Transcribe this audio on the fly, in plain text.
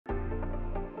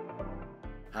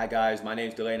Hi guys, my name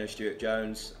is Delano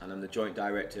Jones and I'm the Joint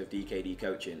Director of DKD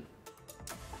Coaching.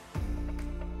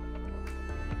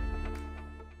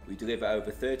 We deliver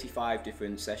over 35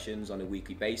 different sessions on a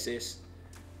weekly basis,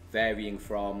 varying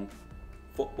from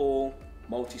football,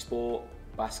 multisport,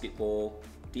 basketball,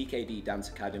 DKD Dance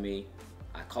Academy,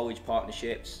 our college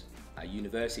partnerships, our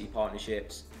university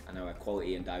partnerships and our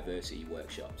equality and diversity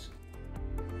workshops.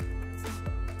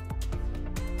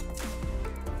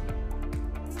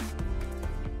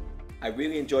 I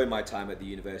really enjoyed my time at the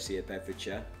University of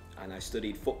Bedfordshire and I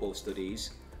studied football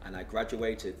studies and I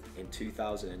graduated in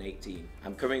 2018.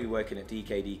 I'm currently working at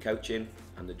DKD Coaching.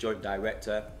 I'm the Joint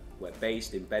Director. We're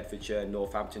based in Bedfordshire,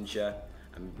 Northamptonshire,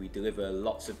 and we deliver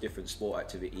lots of different sport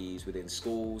activities within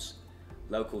schools,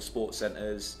 local sports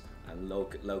centres and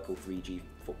local 3G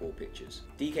football pitches.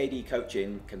 DKD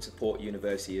Coaching can support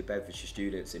University of Bedfordshire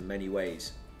students in many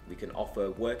ways. We can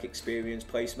offer work experience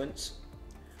placements.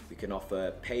 We can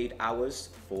offer paid hours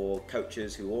for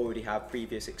coaches who already have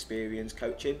previous experience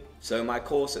coaching. So my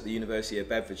course at the University of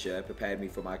Bedfordshire prepared me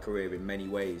for my career in many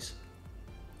ways.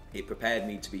 It prepared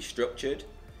me to be structured.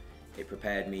 It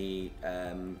prepared me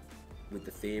with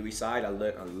the theory side. I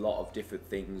learned a lot of different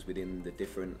things within the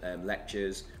different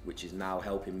lectures, which is now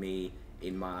helping me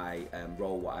in my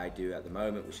role, what I do at the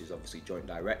moment, which is obviously Joint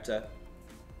Director.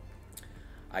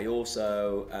 I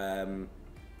also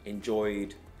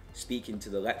enjoyed speaking to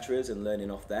the lecturers and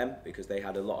learning off them because they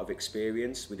had a lot of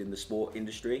experience within the sport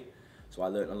industry. So I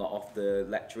learned a lot off the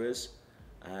lecturers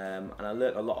and I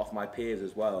learned a lot off my peers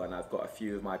as well, and I've got a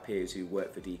few of my peers who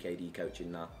work for DKD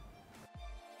Coaching now.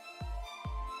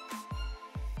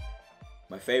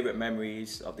 My favourite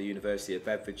memories of the University of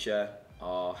Bedfordshire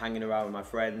are hanging around with my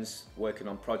friends, working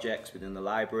on projects within the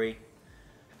library,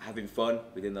 having fun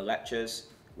within the lectures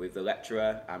with the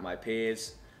lecturer and my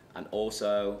peers, and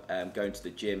also going to the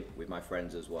gym with my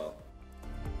friends as well.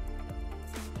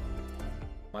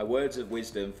 My words of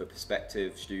wisdom for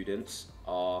prospective students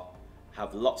are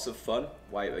have lots of fun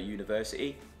while you're at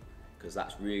university, because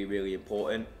that's really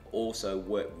important. Also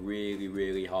work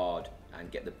really hard and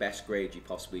get the best grade you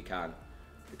possibly can,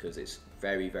 because it's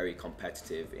very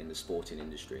competitive in the sporting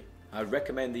industry. I would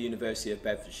recommend the University of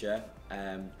Bedfordshire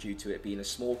due to it being a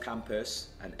small campus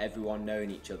and everyone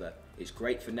knowing each other. It's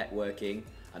great for networking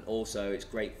and also it's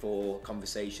great for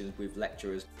conversations with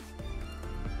lecturers.